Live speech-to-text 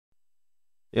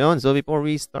Yun, so before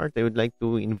we start, I would like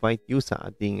to invite you sa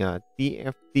ating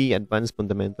TFT Advanced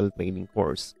Fundamental Training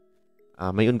Course.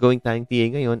 May ongoing tayong TA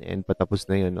ngayon and patapos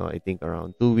na yun. No? I think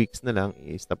around 2 weeks na lang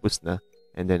is tapos na.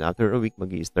 And then after a week,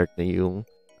 mag-i-start na yung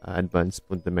Advanced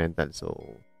Fundamental. So,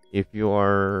 if you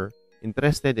are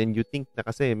interested and you think na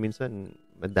kasi minsan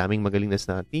madaming magaling na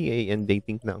sa TA and they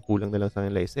think na ang kulang na lang sa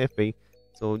kanila is FA.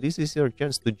 So, this is your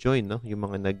chance to join, no? Yung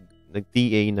mga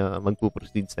nag-TA na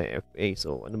magpuproceed sa FA.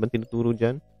 So, ano bang tinuturo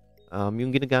dyan? Yung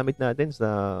ginagamit natin sa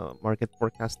market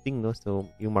forecasting, no? So,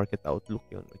 yung market outlook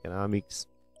yun, economics,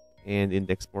 and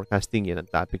index forecasting, yan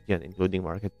ang topic yan, including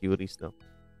market theories, no?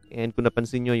 And kung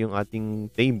napansin nyo yung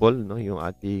ating table, no? Yung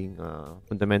ating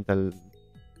fundamental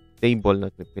table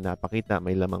na pinapakita,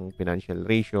 may lamang financial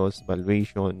ratios,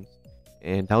 valuations,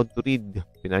 and how to read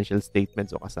financial statements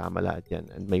o kasama lahat yan.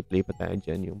 And may play pa tayo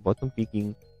dyan, yung bottom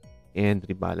picking and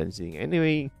rebalancing.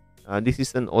 Anyway, this is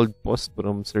an old post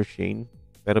from Sir Shane,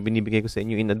 pero binibigay ko sa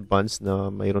inyo in advance na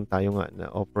mayroon tayo nga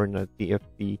na offer na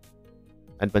TFT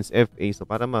Advanced FA. So,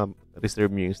 para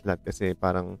ma-reserve nyo yung slot kasi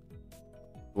parang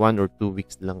 1 or 2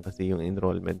 weeks lang kasi yung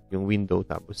enrollment, yung window.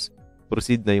 Tapos,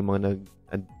 proceed na yung mga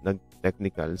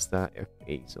nag-technical sa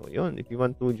FA. So, yun. If you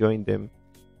want to join them,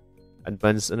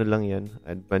 advance ano lang yan,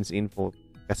 advance info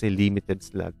kasi limited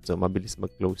slot. So, mabilis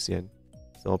mag-close yan.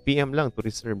 So, PM lang to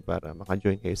reserve para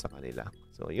maka-join kayo sa kanila.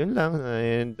 So, yun lang.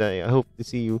 And I hope to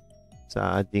see you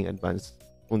sa ating advanced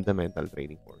fundamental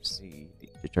trading course.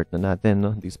 I-chart na natin,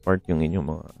 no? This part yung inyong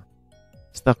mga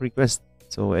stock request.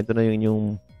 So, ito na yung inyong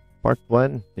part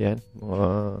 1. Yan.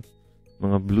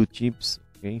 Mga blue chips.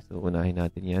 Okay. So, unahin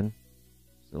natin yan.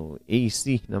 So,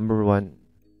 AC, number 1.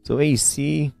 So,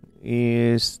 AC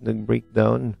is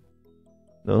nag-breakdown,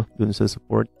 no? Dun sa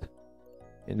support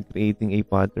and creating a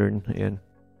pattern. Ayan.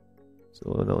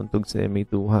 So, nauntog sa MA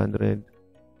 200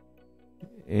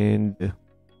 and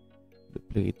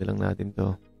duplicate na lang natin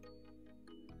to.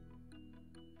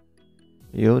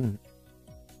 Yun.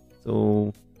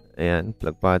 So, ayan,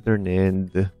 plug pattern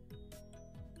and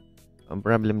ang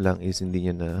problem lang is hindi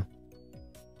niya na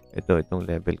itong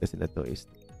level kasi na to is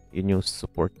yun yung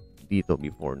support dito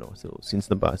before, no? So, since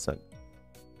nabasag.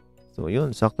 So,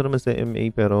 yun. Sakto naman sa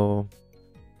MA pero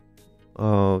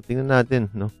tingnan natin,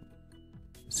 no?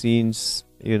 Since,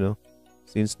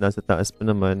 since nasa taas pa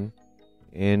naman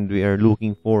and we are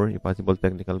looking for a possible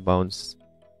technical bounce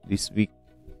this week.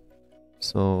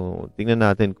 So, tingnan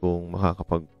natin kung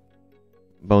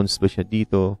makakapag-bounce ba siya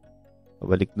dito,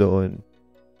 pabalik doon,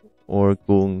 or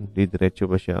kung didiretso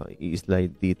ba siya,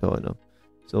 i-slide dito, no?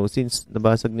 So, since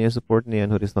nabasag na yung support na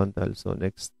yan, horizontal, so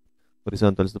next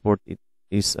horizontal support it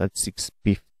is at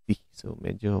 650. So,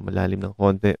 medyo malalim ng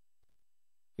konti.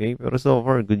 Okay, pero so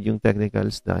far, good yung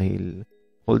technicals dahil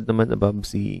hold naman above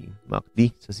si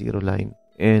MACD sa zero line.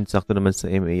 And sakto naman sa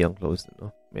MA yung close,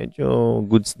 no? Medyo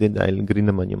goods din dahil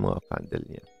green naman yung mga candle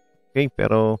niya. Okay,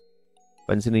 pero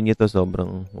pansinin niyo to,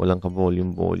 sobrang walang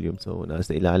ka-volume. So,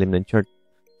 nasa ilalim ng chart,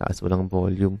 taas walang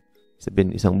volume.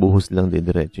 Sabihin, isang buhos lang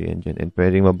didiretso yan dyan. And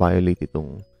pwedeng ma-violate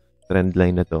itong trend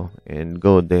line na to and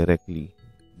go directly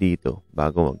dito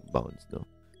bago mag-bounce, no?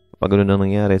 Kapag ano nang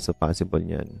nangyari, so possible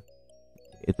niyan.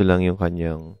 Ito lang yung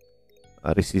kanyang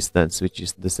resistance, which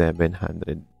is the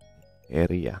 700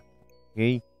 area.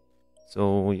 Okay?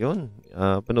 So, yun.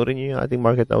 Panoorin niyo yung ating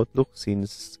market outlook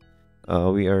since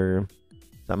we are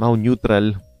somehow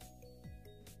neutral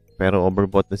pero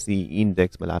overbought na si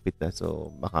index, malapit na.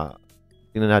 So, baka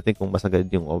tingnan natin kung masagad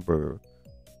yung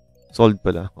oversold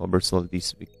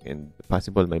this week and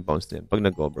possible may bounce din pag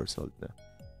nag-oversold na.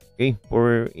 Okay,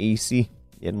 for AC,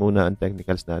 yan muna ang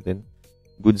technicals natin.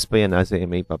 Goods pa yan, nasa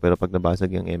MA pa, pero pag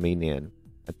nabasag yung MA na yan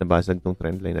at nabasag tong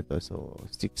trend line na to, so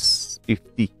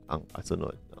 650 ang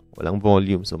kasunod. Walang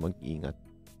volume, so mag-iingat.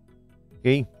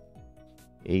 Okay,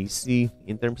 AC,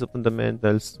 in terms of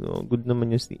fundamentals, so good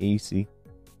naman yung si AC.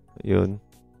 Ayun.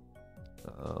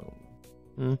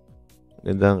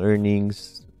 Ganda ang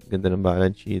earnings, ganda ng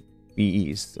balance sheet.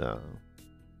 PE is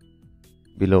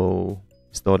below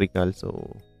historical, so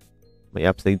may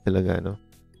upside talaga, no?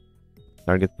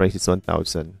 Target price is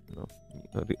 1,000, no?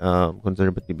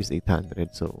 Conservative is 800,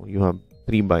 so you have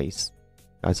 3 buys.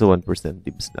 Kaso 1%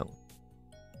 dips lang.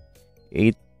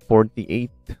 848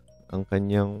 ang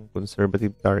kanyang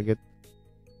conservative target.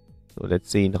 So let's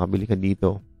say nakabili ka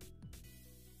dito.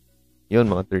 Yun,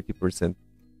 mga 30%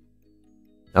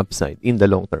 upside in the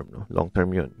long term, no? Long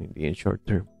term yun, hindi in short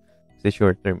term. Kasi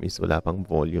short term is wala pang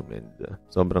volume and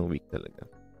sobrang weak talaga.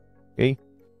 Okay?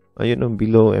 Ayun,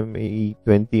 below MA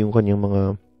 20 yung kanyang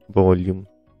mga volume.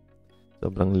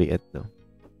 Sobrang liit, no?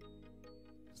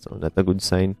 So, not a good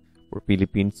sign for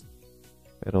Philippines.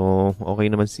 Pero, okay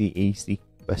naman si AC.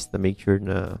 Basta make sure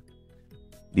na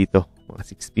dito, mga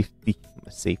 650,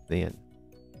 mas safe na yan.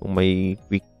 Kung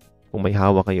may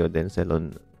hawa kayo, then sell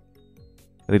on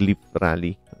relief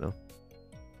rally. Ano?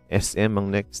 SM ang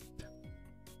next.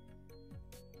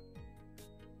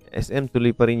 SM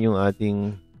tuloy pa rin yung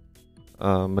ating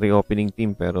reopening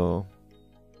team, pero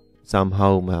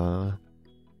somehow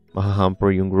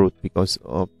mahahamper yung growth because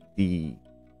of the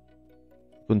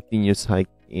continuous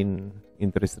hike in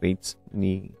interest rates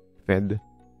ni Fed.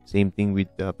 Same thing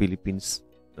with the Philippines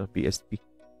PSP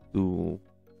to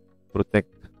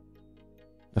protect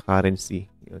the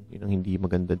currency. Yun ang hindi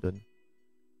maganda doon.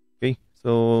 Okay,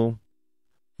 so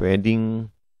pwedeng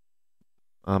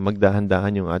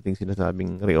magdahan-dahan yung ating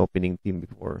sinasabing reopening team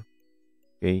before.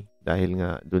 Okay, dahil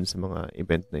nga doon sa mga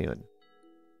event na yon.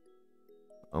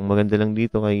 Ang maganda lang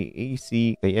dito kay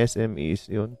AC, kay SM is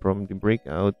yun, from the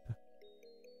breakout,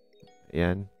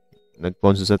 ayan,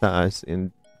 nagponso sa taas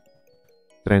and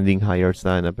trending higher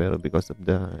sana, pero because of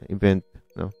the event,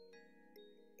 no,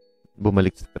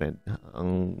 bumalik sa trend.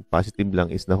 Ang positive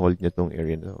lang is na-hold niya tong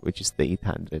area, no, which is the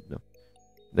 800. No.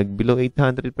 Nag-below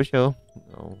 800 pa siya.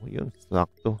 Oh, yun,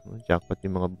 sakto. Jackpot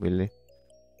yung mga bumili.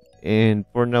 And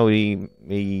for now, we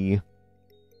may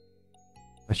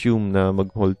assume na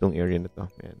mag-hold tong area na to.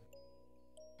 Ayan.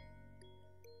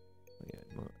 Ayan,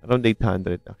 around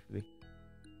 800 actually.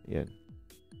 Ayan.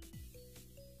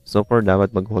 So far,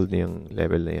 dapat mag-hold na yung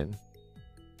level na yan.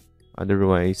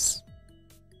 Otherwise,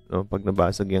 no, pag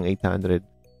nabasag yung 800,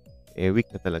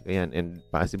 weak na talaga yan. And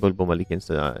possible bumalik yan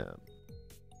sa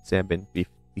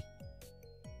 750.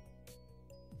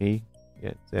 Okay?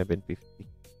 Yan, 750.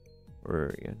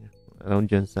 Or yan,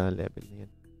 around dyan sa level na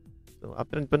yan. So,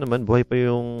 uptrend pa naman. Buhay pa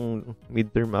yung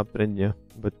midterm uptrend niya.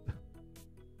 But,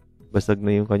 basag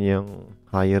na yung kanyang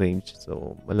higher range.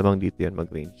 So, malamang dito yan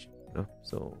mag-range. No?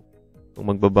 So, kung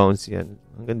magbabounce yan,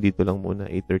 hanggang dito lang muna,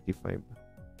 835.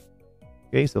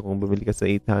 Okay, so kung bumili ka sa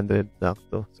 800,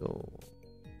 sakto. So,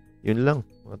 yun lang.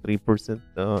 Mga 3%,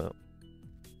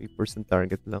 3%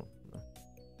 target lang.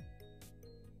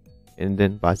 And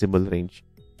then, possible range.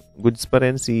 Goods pa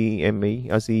rin si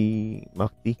MA, si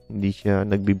MACD. Hindi siya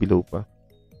nagbibilow pa.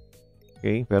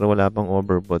 Okay, pero wala pang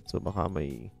overbought. So, baka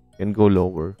can go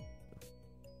lower.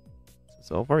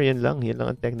 So far, yan lang. Yan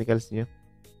lang ang technicals niya.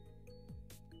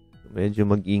 Medyo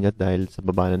mag-ingat dahil sa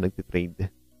baba na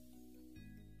nagtitrade.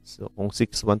 So, kung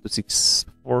 6.1 to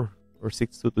 6.4 or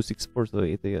 6.2 to 6.4, so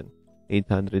ito yun.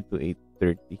 800 to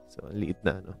 830. So, ang liit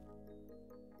na, no?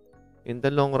 In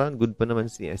the long run, good pa naman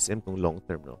si SM kung long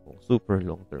term, no? Kung super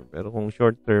long term. Pero kung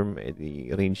short term, di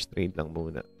range trade lang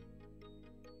muna.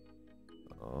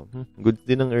 Good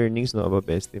din ang earnings, no? Above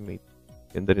estimate.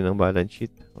 Ganda rin ang balance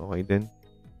sheet. Okay din.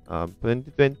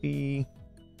 2020,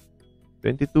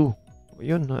 22.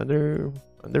 Yun,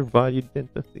 undervalued din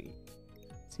to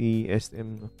si SM.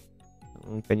 No?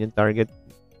 Ang kanyang target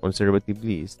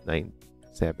conservatively is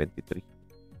 973.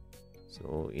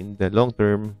 So, in the long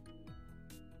term,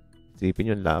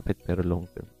 isipin yun, lapit pero long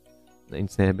term.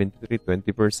 973,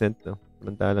 20%. No?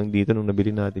 Samantalang dito, nung nabili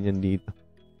natin yan dito,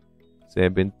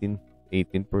 17,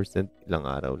 18%, ilang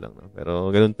araw lang. No?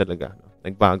 Pero ganun talaga. No?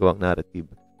 Nagbago ang narrative.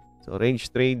 So, range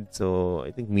trade. So,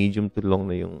 I think medium to long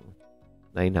na yung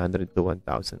 900 to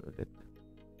 1,000 ulit.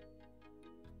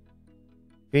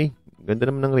 Okay. Ganda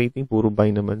naman ng rating. Puro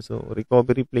buy naman. So,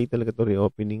 recovery play talaga to,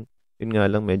 reopening. Yun nga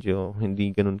lang, medyo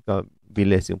hindi ganun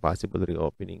ka-bilis yung possible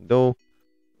reopening. Though,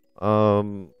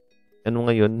 ano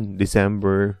ngayon?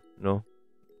 December, no?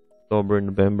 October,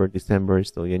 November, December.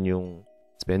 So, yan yung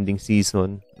spending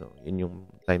season. No? Yan yung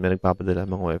time na nagpapadala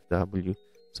mga OFW.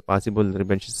 So, possible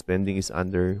revenge spending is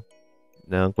under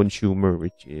ng consumer,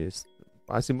 which is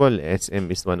possible SM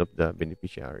is one of the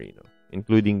beneficiary, no?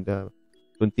 Including the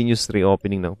continuous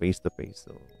reopening ng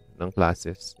face-to-face, so, ng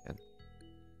classes. Yan.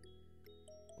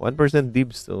 1%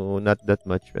 dibs, so not that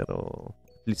much, pero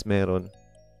at least meron.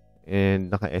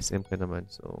 And naka-SM ka naman,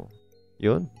 so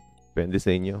yun. Depende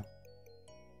sa inyo.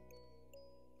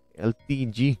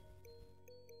 LTG,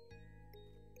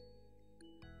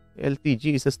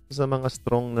 isa sa mga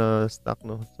strong na stock,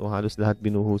 no? So, halos lahat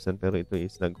binuhusan, pero ito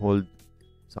is nag-hold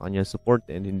sa kanya support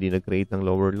and hindi nag-create ng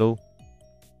lower low.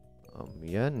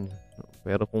 Yan.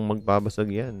 Pero kung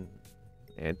magbabasag yan,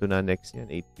 eto na next yan,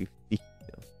 850.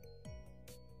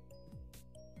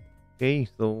 Okay,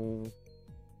 so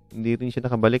hindi rin siya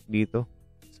nakabalik dito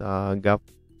sa gap.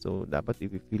 So, dapat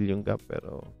i-fill yung gap,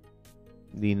 pero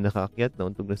hindi nakaakyat.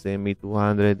 Nauntog na sa MA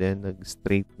 200 and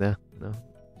nag-straight na, no?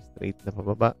 Straight na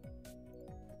pababa.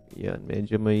 Yan,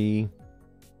 medyo may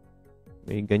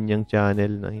ganyang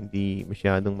channel na hindi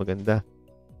masyadong maganda.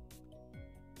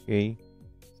 Okay.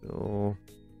 So,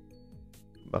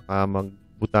 baka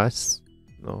butas,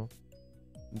 no?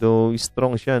 Though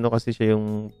strong siya, no? Kasi siya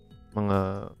yung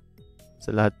mga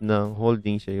sa lahat ng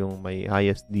holding siya yung may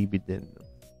highest dividend, no?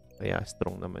 Kaya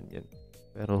strong naman yan.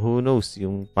 Pero who knows,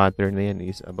 yung pattern na yan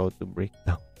is about to break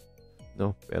down,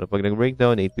 no? Pero pag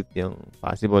nag-breakdown, 850 ang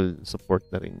possible support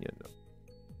na rin yun, no?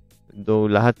 Though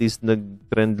lahat is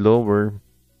nag-trend lower,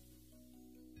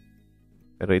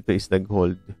 pero ito is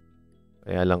nag-hold.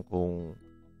 Kaya lang kung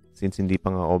since hindi pa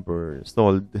nga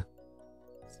oversold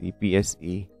si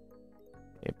PSE,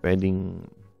 pwedeng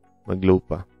mag-low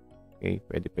pa. Okay,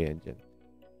 pwede pa yan dyan.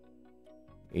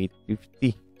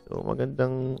 850. So,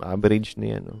 magandang average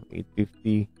na yan, no?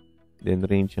 850. Then,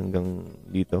 range hanggang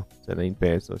dito sa 9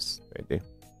 pesos. Pwede.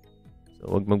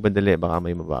 So, huwag magbadali. Baka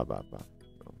may mababa pa.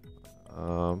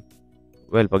 So,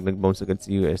 well, pag nag-bounce agad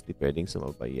si USD, pwedeng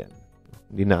sumabay yan.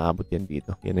 Hindi naabot yan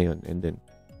dito. Yan na yun. And then,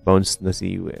 bounce na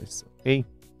si US. Okay.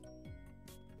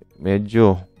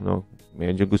 Medyo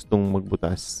gustong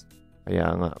magbutas.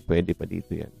 Kaya nga, pwede pa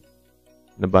dito yan.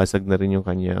 Nabasag na rin yung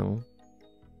kanyang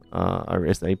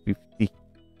RSI 50.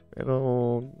 Pero,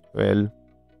 well,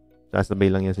 sasabay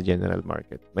lang yan sa general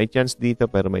market. May chance dito,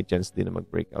 pero may chance din na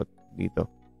mag-breakout dito.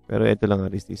 Pero ito lang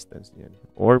ang resistance niyan.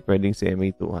 Or pwedeng si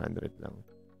MA 200 lang.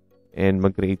 And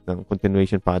mag-create ng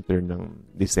continuation pattern ng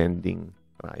descending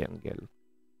triangle.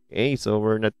 Okay, so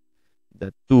we're not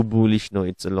that too bullish, no?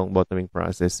 It's a long bottoming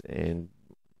process and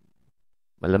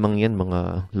malamang yan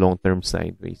mga long-term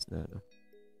sideways na, no?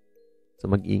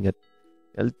 So mag-ingat.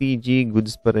 LTG,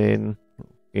 goods pa rin.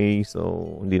 Okay,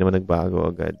 so hindi naman nagbago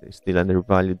agad. Still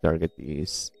undervalued. Target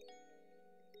is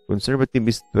conservative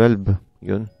is 12.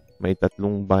 Yun. May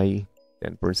tatlong buy.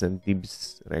 10%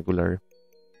 tips regular.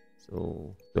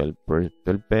 So 12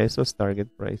 pesos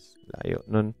target price. Layo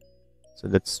nun. So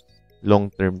that's long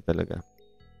term talaga.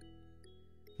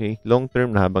 Okay, long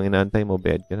term na habang inaantay mo,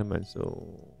 bed ka naman. So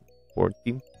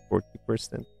 40%.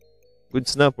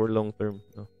 Goods na for long term,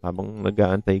 no? Habang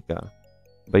nag-aantay ka,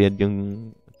 bayad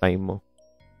yung time mo.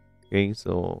 Okay,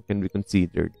 so can be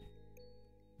considered.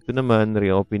 Ito naman,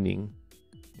 reopening.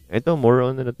 Ito, more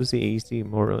on na to si AC,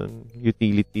 more on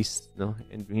utilities, no?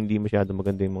 And hindi masyado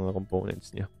maganda yung mga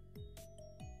components niya.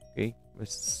 Okay,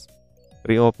 mas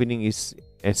reopening is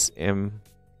SM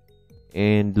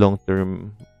and long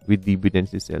term with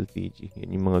dividends is LTG.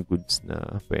 Yan yung mga goods na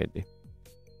pwede.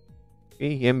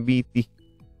 Okay, MBT.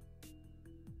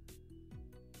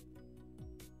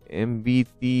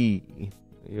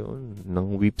 Ayun,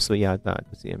 nang whipso yata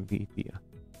ito si MBT.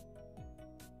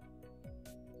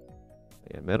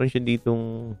 Ayan, meron siya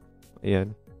ditong,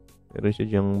 ayan, meron siya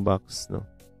diyang box, no?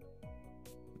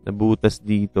 Nabutas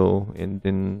dito and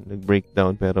then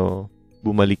nag-breakdown pero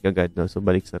bumalik agad, no? So,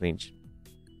 balik sa range.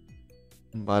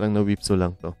 Parang na-whipso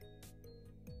lang to.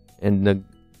 And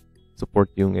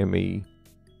nag-support yung MA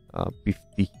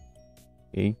 50.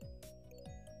 Okay?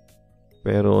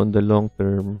 Pero on the long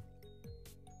term,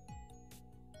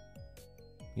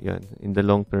 yan, in the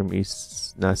long term is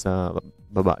nasa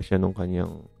baba siya nung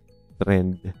kanyang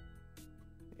trend.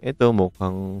 Ito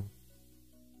mukhang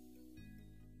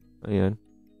ayan,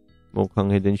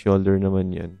 mukhang head and shoulder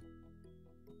naman yan.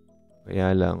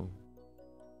 Kaya lang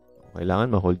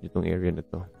kailangan ma-hold itong area na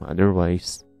to.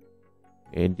 Otherwise,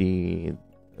 the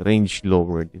range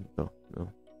lower din to, no?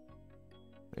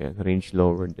 Ayan, range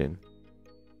lower din.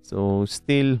 So,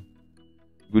 still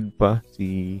good pa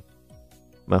si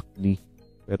MACD.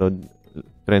 Pero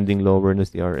trending lower na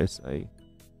si RSI.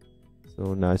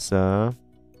 So, nasa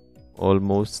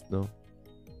almost, no?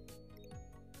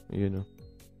 Ayun, no?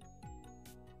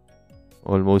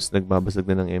 Almost nagbabasag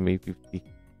na ng MA50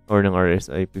 or ng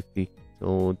RSI 50.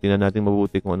 So, tingnan natin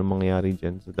mabuti kung anong mangyayari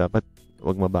dyan. So, dapat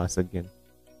wag mabasag yan.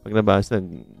 Pag nabasag,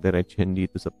 diretso yan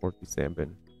dito sa 47.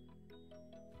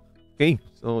 Okay.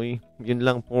 So, yun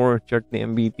lang for chart ni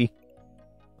MBT.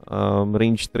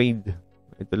 Range trade.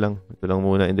 Ito lang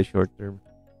muna in the short term.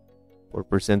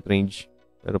 4% range.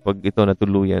 Pero pag ito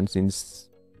natuluyan, since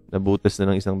nabutas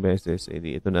na ng isang beses,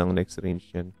 ito na ang next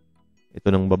range yan. Ito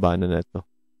nang baba na to.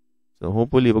 So,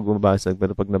 hopefully, pag mabasag,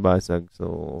 pero pag nabasag,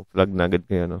 so, flag na agad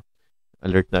kayo, no?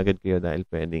 Alert na agad kayo dahil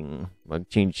pwedeng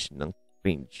mag-change ng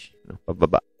range, no?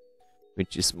 Pababa.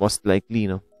 Which is most likely,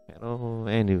 no? Pero,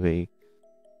 anyway,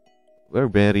 we're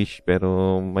bearish,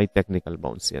 pero may technical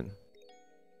bounce yan.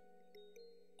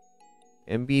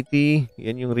 MBT,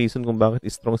 yan yung reason kung bakit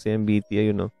strong si MBT,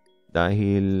 ayun, no?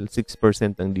 Dahil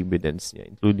 6% ang dividends niya,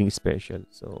 including special.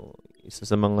 So, isa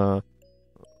sa mga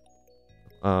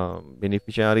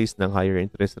beneficiaries ng higher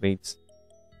interest rates.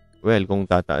 Well, kung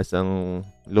tataas ang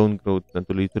loan growth ng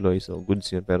tuloy-tuloy, so goods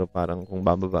yun. Pero parang kung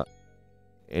bababa,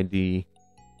 hindi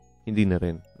na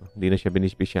rin. Hindi na siya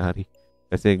beneficiary.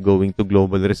 Kasi going to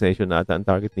global recession ata ang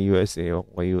target ni USA o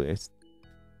kay US.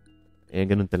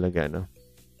 Ganun talaga, no?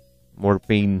 More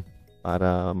pain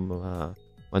para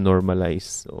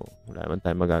ma-normalize. So, wala naman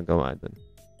tayo magagawa dun.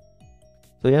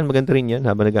 So, yan. Maganda rin yan.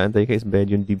 Habang nag-aantay ka is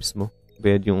bayad yung dibs mo.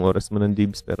 Bayad yung oras mo ng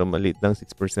dibs pero maliit lang,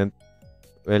 6%.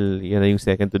 Well, yan na yung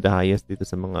second to the highest dito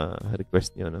sa mga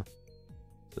request nyo, no?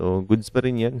 So, goods pa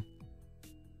rin yan.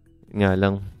 Nga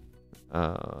lang,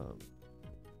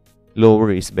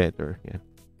 lower is better. Yan.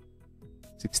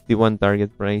 61 target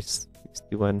price.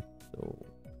 61. So,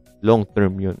 long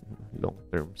term yun. Long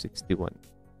term, 61.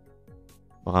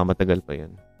 Baka matagal pa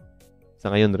yan. Sa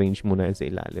ngayon, range muna yan sa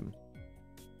ilalim.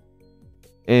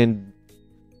 And,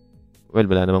 well,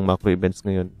 wala namang macro events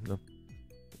ngayon. No?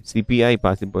 CPI,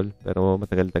 possible. Pero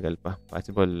matagal-tagal pa.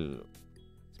 Possible,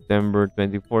 September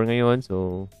 24 ngayon.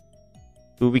 So,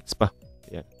 2 weeks pa.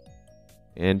 Yan.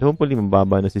 And hopefully,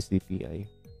 mababa na si CPI.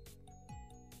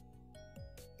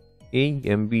 Okay,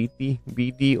 MBT.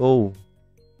 BDO.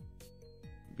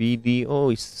 BDO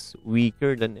is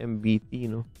weaker than MBT,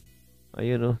 no?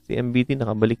 Ayun, no? Si MBT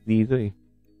nakabalik dito, eh.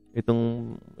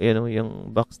 Itong, ayan, no? Yung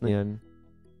box na yan,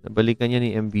 nabalikan niya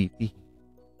ni MBT.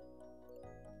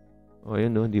 O,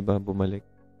 ayun, no? Di ba bumalik?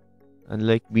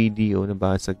 Unlike BDO,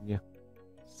 nabasag niya.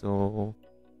 So,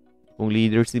 kung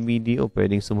leader si BDO,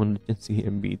 pwedeng sumunod yan si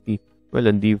MBT. Well,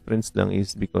 ang difference lang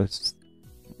is because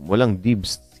walang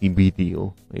dibs si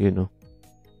BDO. Ayun, no?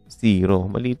 0.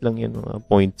 Maliit lang yan, mga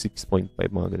 0.6, 0.5,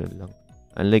 mga ganun lang.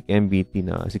 Unlike MBT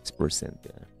na 6%.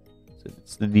 Yeah. So,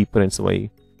 that's the difference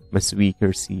why mas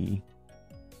weaker si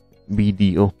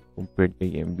BDO compared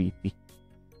kay MBT.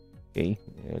 Okay?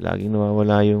 Laging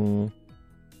nawawala yung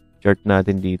chart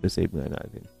natin dito. Save nga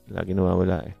natin. Laging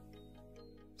nawawala eh.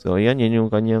 So, ayan. Yan yung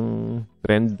kanyang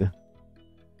trend.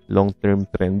 Long-term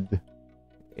trend.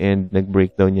 And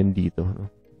nag-breakdown yan dito. No?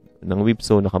 Nang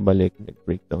whipsaw, nakabalik.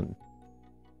 Nag-breakdown.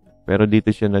 Pero dito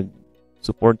siya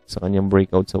nag-support sa kanyang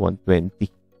breakout sa 120.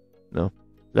 No?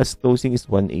 Plus closing is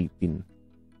 118.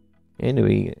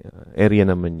 Anyway, area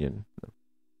naman yun. No?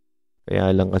 Kaya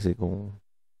lang kasi kung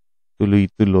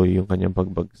tuloy-tuloy yung kanyang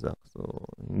pagbagsak. So,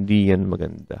 hindi yan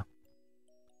maganda.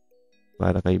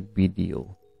 Para kay BDO.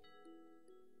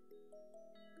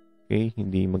 Okay?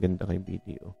 Hindi maganda kay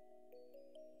BDO.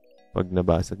 Pag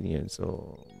nabasag niyan.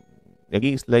 So,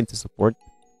 naging slide sa support.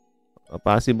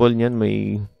 Possible niyan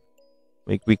may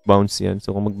quick bounce yan.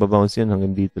 So, kung magbabounce yan,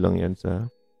 hanggang dito lang yan sa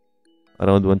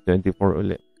around 124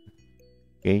 ulit.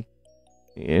 Okay?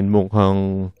 And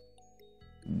mukhang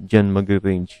dyan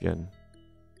mag-range yan.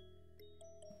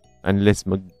 Unless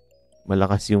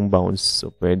malakas yung bounce.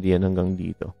 So, pwede yan hanggang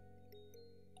dito.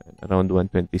 Around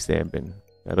 127.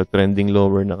 Pero trending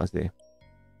lower na kasi.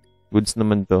 Goods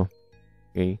naman to.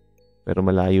 Okay? Pero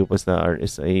malayo pa sa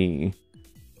RSI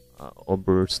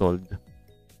oversold.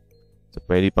 So,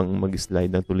 pwede pang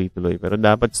mag-slide ng tuloy-tuloy. Pero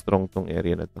dapat strong tong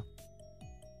area na to.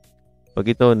 Pag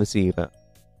ito nasira,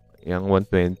 yung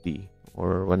 120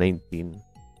 or 119,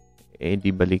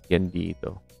 di balik yan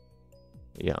dito.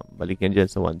 Ayan, balik yan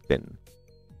dyan sa 110.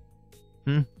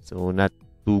 So, not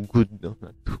too good, no?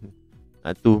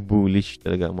 Not too bullish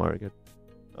talaga ang market.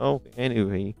 Okay,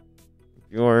 anyway. If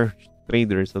you're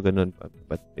trader, so ganun pa.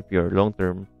 But if you're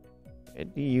long-term,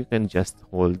 you can just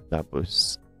hold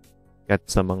tapos cut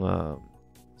sa mga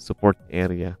support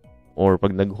area. Or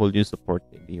pag nag-hold yung support,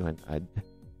 hindi yun add.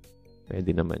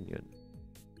 Pwede naman yun.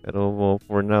 Pero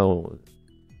for now,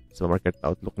 sa market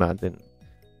outlook natin,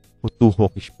 too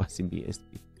hawkish pa si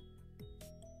BSP.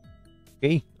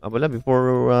 Okay. Wala,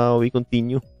 before we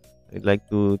continue, I'd like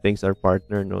to thank our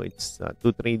partner. No, it's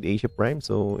 2Trade Asia Prime.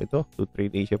 So, ito,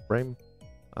 2Trade Asia Prime.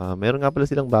 Meron nga pala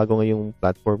silang bago ngayong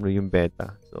platform, no, yung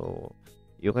beta. So,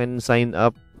 you can sign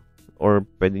up or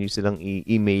pwede nyo silang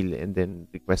i-email and then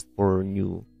request for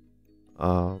new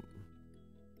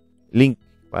link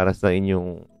para sa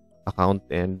inyong account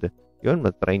and yun,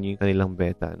 matry nyo yung kanilang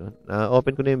beta. No?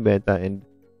 Na-open ko na yung beta and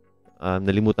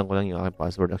nalimutan ko lang yung aking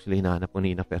password. Actually, hinahanap ko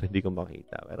nina pero hindi ko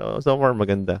makita. Pero so far,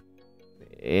 maganda.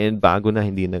 And bago na,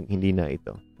 hindi na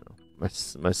ito.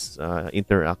 Mas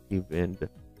interactive and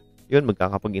yun,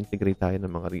 magkakapag-integrate tayo ng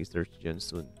mga research dyan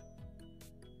soon.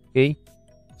 Okay?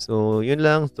 So, yun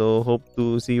lang. So, hope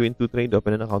to see you in 2Trade.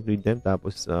 Open an account with them.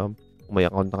 Tapos, kung may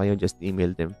account na kayo, just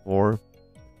email them for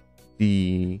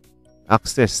the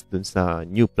access dun sa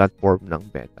new platform ng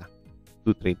beta.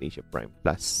 2Trade Asia Prime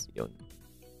Plus. Yun.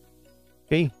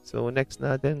 Okay. So, next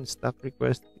natin, stock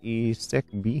request is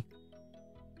Secb.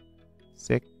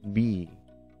 Secb.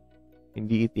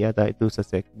 Hindi yata ito sa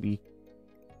Secb.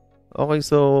 Okay,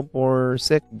 so for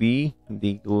Secb,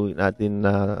 hindi ko natin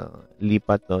na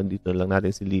lipat, no? Dito lang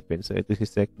natin silipin. So, ito si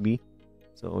Secb.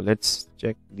 So let's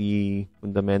check the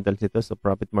fundamentals nito. So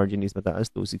profit margin is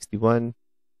mataas, 261.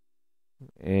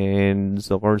 And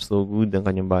so far so good ang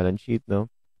kanyang balance sheet, no?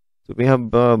 So we have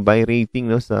buy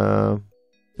rating, no, sa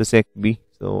Secb.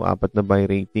 So 4 na buy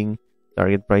rating.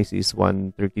 Target price is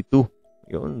 132.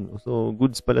 Yun. So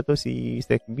goods pala to si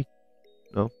Secb,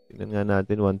 no? Tingnan nga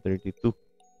natin, 132.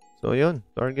 So yun,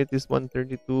 target is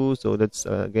 132. So that's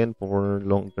again for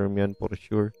long term yan for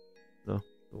sure, no?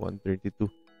 132.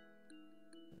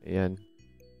 Ayan.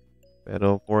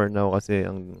 Pero for now kasi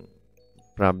ang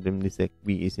problem ni Secb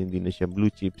is hindi na siya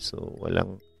blue chip, so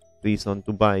walang reason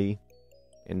to buy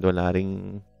and wala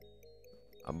ring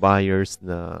buyers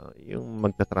na yung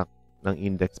magtatrack ng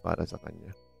index para sa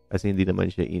kanya kasi hindi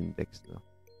naman siya index, no?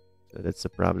 So that's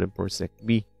the problem for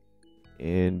Secb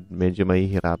and medyo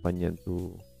mahihirapan yan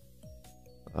to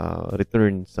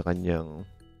return sa kanyang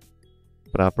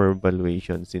proper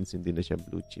valuation since hindi na siya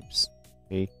blue chips.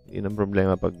 Okay? Yun ang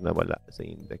problema pag nawala sa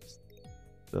index.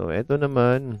 So eto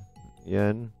naman,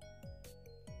 yan.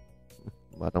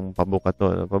 Parang pabuka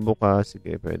to. Pabuka,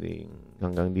 sige, pwedeng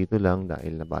hanggang dito lang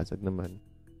dahil nabasag naman.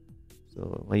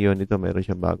 So, ngayon ito, meron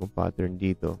siya bagong pattern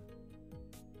dito.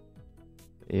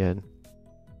 Ayan.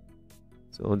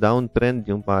 So, downtrend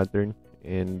yung pattern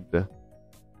and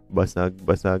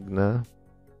basag-basag na.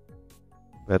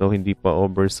 Pero hindi pa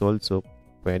oversold. So,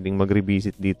 pwedeng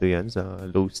mag-revisit dito yan sa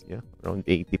lows niya. Around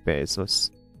 80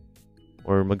 pesos.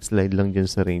 Or mag-slide lang dyan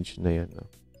sa range na yan, no?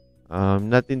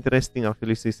 Not interesting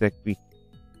actually si Secb.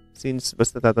 Since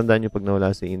basta tatandaan nyo pag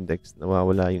nawala sa index,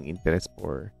 nawawala yung interest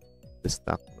for the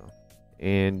stock, no?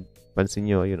 And pansin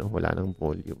nyo, you know, wala nang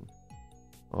volume.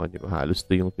 O, di ba? Halos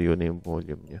tuyong-tuyo na yung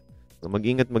volume niya. So,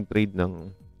 mag-ingat mag-trade ng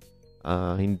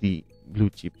hindi blue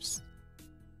chips.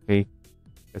 Okay?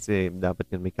 Kasi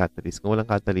dapat yun may catalyst. Kung walang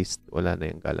catalyst, wala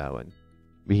na yung galawan.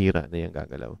 Bihira na yung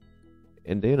gagalaw.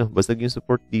 And ayun, basag yung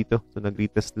support dito. So,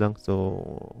 nag-retest lang. So,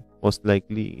 most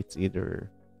likely, it's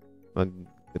either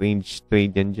mag-range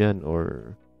trade yan dyan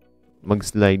or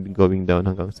mag-slide going down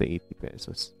hanggang sa 80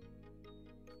 pesos.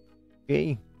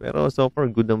 Okay. Pero so far,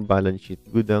 good ang balance sheet.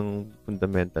 Good ang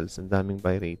fundamentals. Ang daming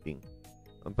buy rating.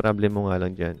 Ang problem mo nga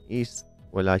lang dyan is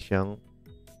wala siyang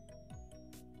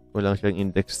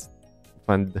index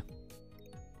fund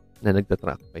na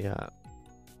nagtatrack. Kaya,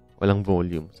 walang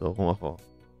volume. So, kung ako,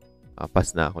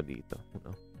 pass na ako dito, no?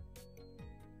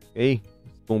 Okay.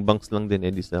 Kung banks lang din,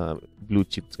 edi sa blue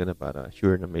chips ka na para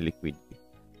sure na may liquidity.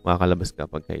 Makakalabas ka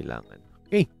pag kailangan.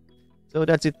 Okay. So,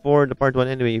 that's it for the part 1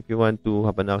 anyway. If you want to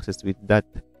have an access with that,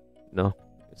 no?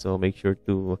 So, make sure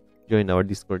to join our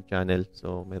Discord channel.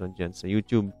 So, meron dyan sa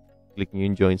YouTube. Click nyo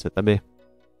yung join sa tabi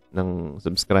ng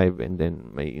subscribe and then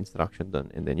may instruction doon.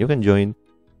 And then you can join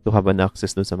to have an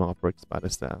access dun sa mga perks para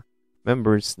sa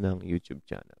members ng YouTube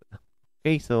channel.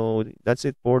 Okay, so that's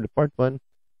it for the part 1.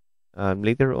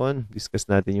 Later on, discuss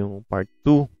natin yung part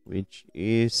 2, which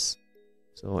is,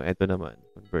 so eto naman,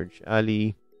 Converge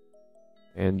Alley.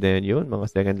 And then yun, mga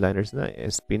second liners na,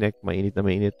 SPNEC, mainit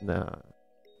na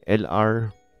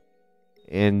LR,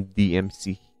 and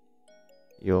DMC.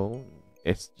 Yung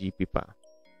SGP pa.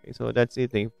 Okay, so that's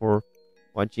it. Thank you for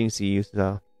watching. See you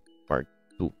sa part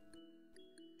 2.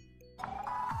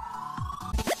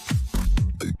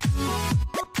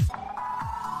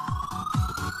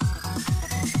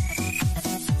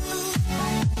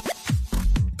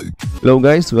 Hello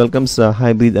guys, welcome sa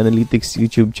Hybrid Analytics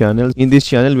YouTube channel. In this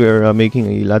channel, we are making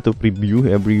a lot of review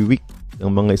every week ng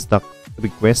mga stock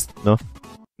request, no?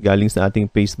 Galing sa ating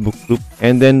Facebook group.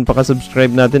 And then, paka-subscribe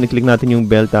natin, i-click natin yung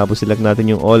bell, tapos select natin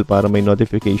yung all para may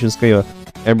notifications kayo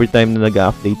every time na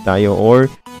nag-update tayo or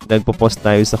nagpo-post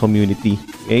tayo sa community.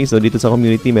 Okay, so dito sa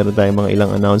community, meron tayong mga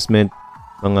ilang announcement,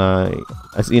 mga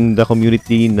as in the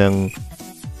community ng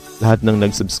lahat ng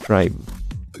nag-subscribe.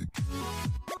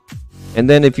 And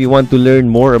then, if you want to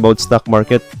learn more about stock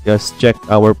market, just check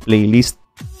our playlist.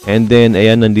 And then,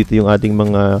 ayan, nandito yung ating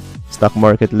mga stock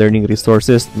market learning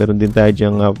resources. Meron din tayo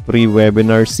diyang free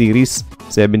webinar series,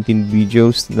 17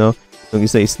 videos, no? Yung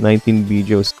isa is 19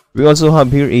 videos. We also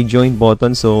have here a join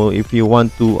button. So, if you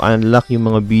want to unlock yung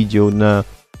mga video na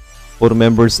for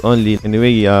members only.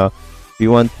 Anyway, if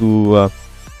you want to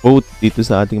vote dito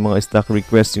sa ating mga stock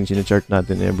requests, yung sinachart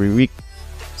natin every week.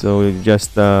 So,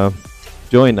 just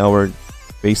join our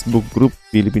Facebook group,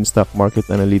 Philippine Stock Market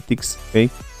Analytics. Okay?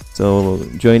 So,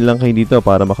 join lang kayo dito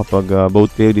para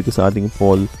makapag-vote kayo dito sa ating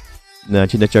poll na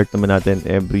sinachart naman natin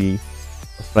every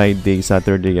Friday,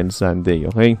 Saturday, and Sunday.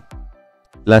 Okay?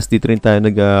 Last dito rin tayo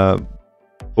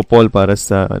nag-poll para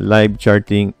sa live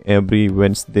charting every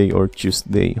Wednesday or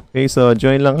Tuesday. Okay? So,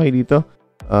 join lang kayo dito.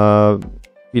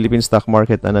 Philippine Stock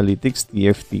Market Analytics,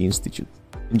 TFT Institute.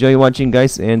 Enjoy watching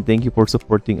guys and thank you for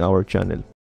supporting our channel.